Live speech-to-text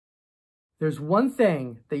there's one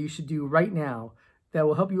thing that you should do right now that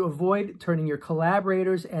will help you avoid turning your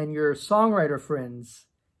collaborators and your songwriter friends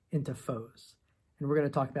into foes. And we're going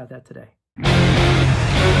to talk about that today.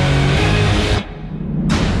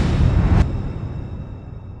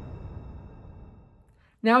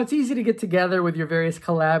 Now, it's easy to get together with your various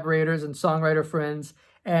collaborators and songwriter friends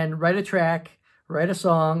and write a track, write a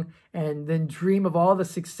song, and then dream of all the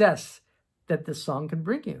success that this song can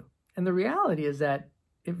bring you. And the reality is that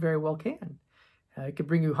it very well can. It could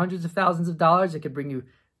bring you hundreds of thousands of dollars. It could bring you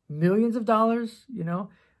millions of dollars. You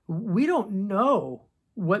know, we don't know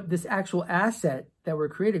what this actual asset that we're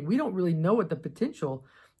creating, we don't really know what the potential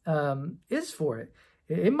is for it.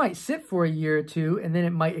 It might sit for a year or two, and then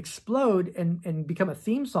it might explode and become a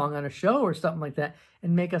theme song on a show or something like that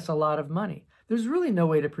and make us a lot of money. There's really no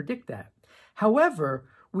way to predict that. However,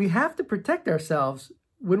 we have to protect ourselves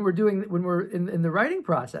when we're in the writing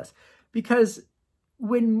process, because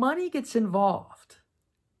when money gets involved,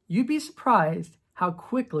 you'd be surprised how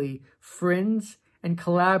quickly friends and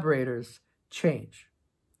collaborators change.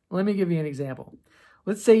 Let me give you an example.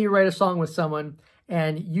 Let's say you write a song with someone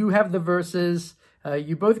and you have the verses,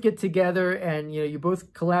 you both get together and you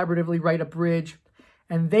both collaboratively write a bridge,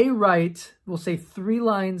 and they write, we'll say 3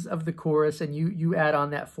 lines of the chorus, and you add on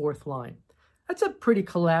that 4th line. That's a pretty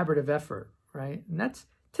collaborative effort, right? And that's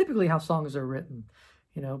typically how songs are written.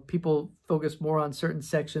 People focus more on certain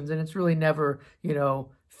sections, and it's really never,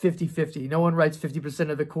 50-50. No one writes 50%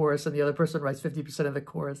 of the chorus and the other person writes 50% of the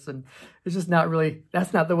chorus. And it's just not really,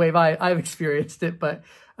 that's not the way I've experienced it. But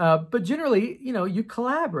generally, you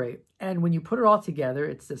collaborate. And when you put it all together,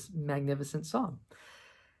 it's this magnificent song.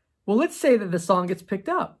 Well, let's say that the song gets picked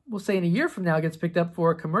up. We'll say in a year from now, it gets picked up for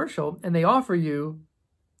a commercial, and they offer you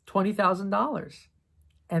 $20,000.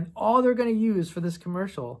 And all they're going to use for this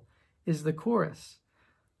commercial is the chorus.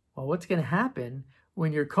 Well, what's going to happen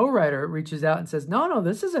when your co-writer reaches out and says, no,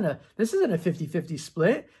 this isn't a 50-50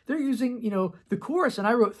 split. They're using, the chorus, and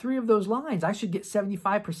I wrote 3 of those lines. I should get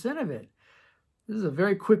 75% of it. This is a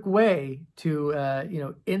very quick way to,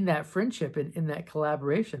 end that friendship and in that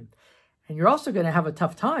collaboration. And you're also going to have a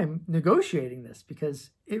tough time negotiating this,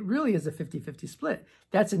 because it really is a 50-50 split.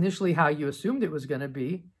 That's initially how you assumed it was going to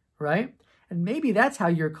be, right? And maybe that's how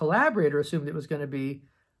your collaborator assumed it was going to be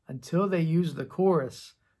until they used the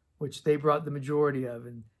chorus, which they brought the majority of.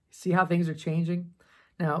 And see how things are changing?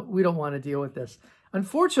 Now, we don't want to deal with this.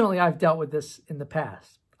 Unfortunately, I've dealt with this in the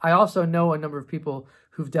past. I also know a number of people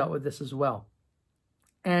who've dealt with this as well.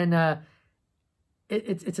 And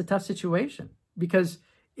it's a tough situation, because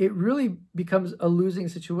it really becomes a losing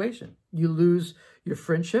situation. You lose your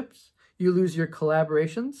friendships, you lose your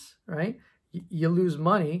collaborations, right? You lose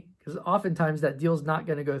money, because oftentimes that deal's not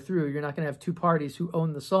going to go through. You're not going to have 2 parties who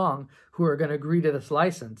own the song who are going to agree to this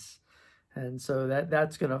license. And so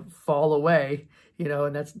that's going to fall away,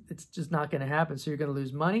 and it's just not going to happen. So you're going to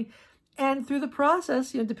lose money. And through the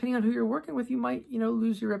process, depending on who you're working with, you might,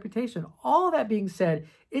 lose your reputation. All that being said,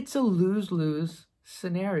 it's a lose-lose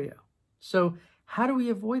scenario. So how do we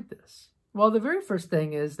avoid this? Well, the very first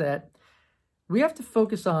thing is that we have to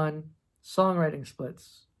focus on songwriting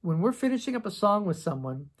splits. When we're finishing up a song with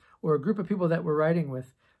someone or a group of people that we're writing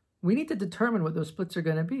with, we need to determine what those splits are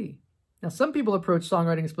going to be. Now, some people approach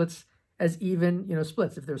songwriting splits as even,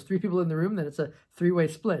 splits. If there's 3 people in the room, then it's a 3-way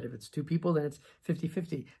split. If it's 2 people, then it's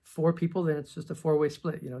 50-50. 4 people, then it's just a 4-way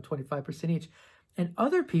split, 25% each. And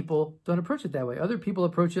other people don't approach it that way. Other people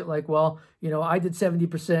approach it like, well, I did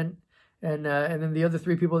 70%, and then the other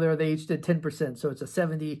 3 people there, they each did 10%. So it's a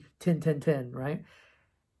 70, 10, 10, 10, right?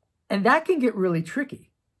 And that can get really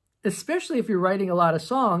tricky, especially if you're writing a lot of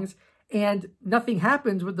songs and nothing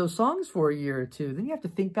happens with those songs for a year or 2. Then you have to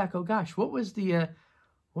think back, oh gosh, what were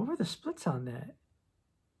the splits on that?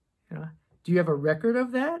 Do you have a record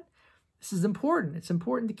of that? This is important. It's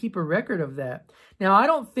important to keep a record of that. Now, I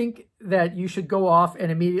don't think that you should go off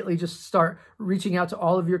and immediately just start reaching out to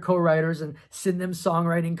all of your co-writers and send them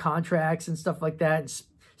songwriting contracts and stuff like that, and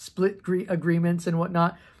split agreements and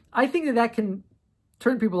whatnot. I think that can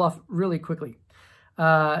turn people off really quickly.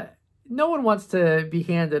 No one wants to be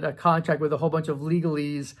handed a contract with a whole bunch of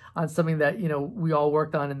legalese on something that, we all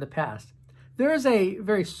worked on in the past. There is a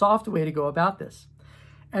very soft way to go about this.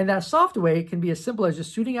 And that soft way can be as simple as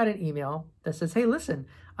just shooting out an email that says, hey, listen,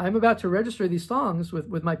 I'm about to register these songs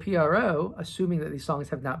with my PRO, assuming that these songs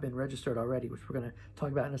have not been registered already, which we're going to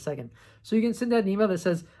talk about in a second. So you can send out an email that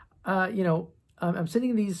says, I'm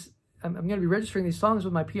sending these, I'm going to be registering these songs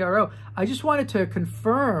with my PRO. I just wanted to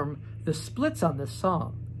confirm the splits on this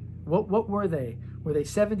song. What were they? Were they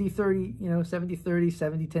 70-30, 70-30,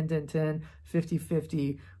 70-10-10-10,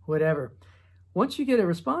 50-50, whatever? Once you get a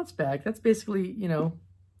response back, that's basically,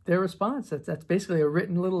 their response. That's basically a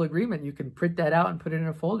written little agreement. You can print that out and put it in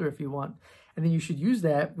a folder if you want. And then you should use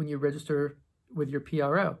that when you register with your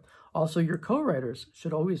PRO. Also, your co-writers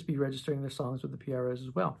should always be registering their songs with the PROs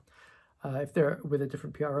as well, if they're with a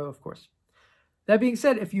different PRO, of course. That being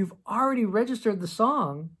said, if you've already registered the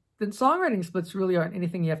song, then songwriting splits really aren't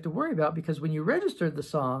anything you have to worry about, because when you registered the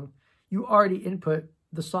song, you already input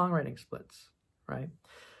the songwriting splits, right?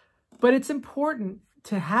 But it's important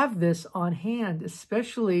to have this on hand,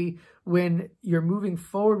 especially when you're moving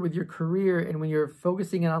forward with your career and when you're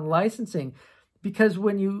focusing on licensing, because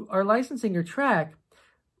when you are licensing your track,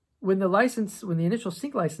 when the initial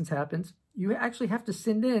sync license happens, you actually have to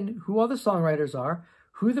send in who all the songwriters are,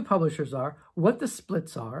 who the publishers are, what the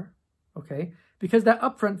splits are, okay? Because that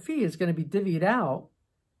upfront fee is going to be divvied out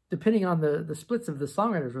depending on the splits of the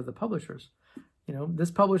songwriters or the publishers. You know,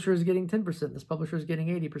 this publisher is getting 10%, this publisher is getting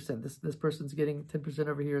 80%, this person's getting 10%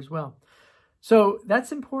 over here as well. So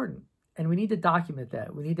that's important, and we need to document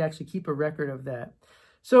that. We need to actually keep a record of that.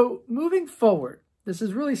 So moving forward, this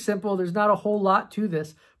is really simple. There's not a whole lot to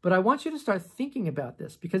this, but I want you to start thinking about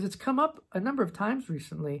this because it's come up a number of times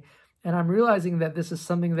recently, and I'm realizing that this is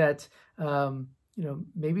something that, you know,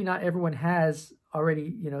 maybe not everyone has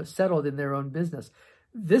already, you know, settled in their own business.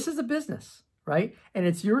 This is a business, right? And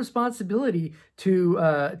it's your responsibility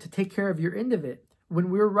to take care of your end of it.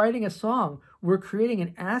 When we're writing a song, we're creating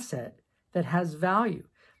an asset that has value,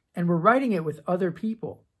 and we're writing it with other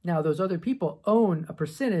people. Now, those other people own a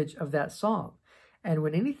percentage of that song. And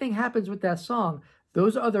when anything happens with that song,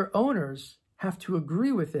 those other owners have to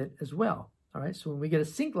agree with it as well. All right. So when we get a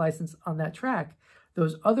sync license on that track,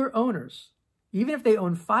 those other owners, even if they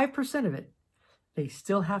own 5% of it, they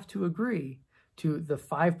still have to agree to the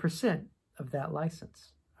 5% of that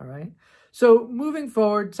license. All right. So moving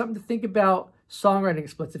forward, something to think about: songwriting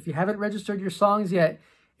splits. If you haven't registered your songs yet,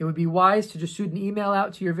 it would be wise to just shoot an email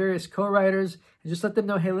out to your various co-writers and just let them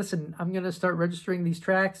know, hey, listen, I'm going to start registering these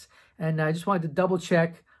tracks, and I just wanted to double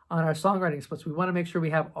check on our songwriting splits. We want to make sure we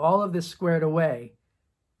have all of this squared away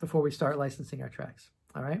before we start licensing our tracks.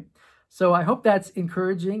 All right. So I hope that's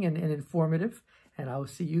encouraging and informative, and I will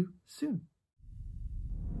see you soon.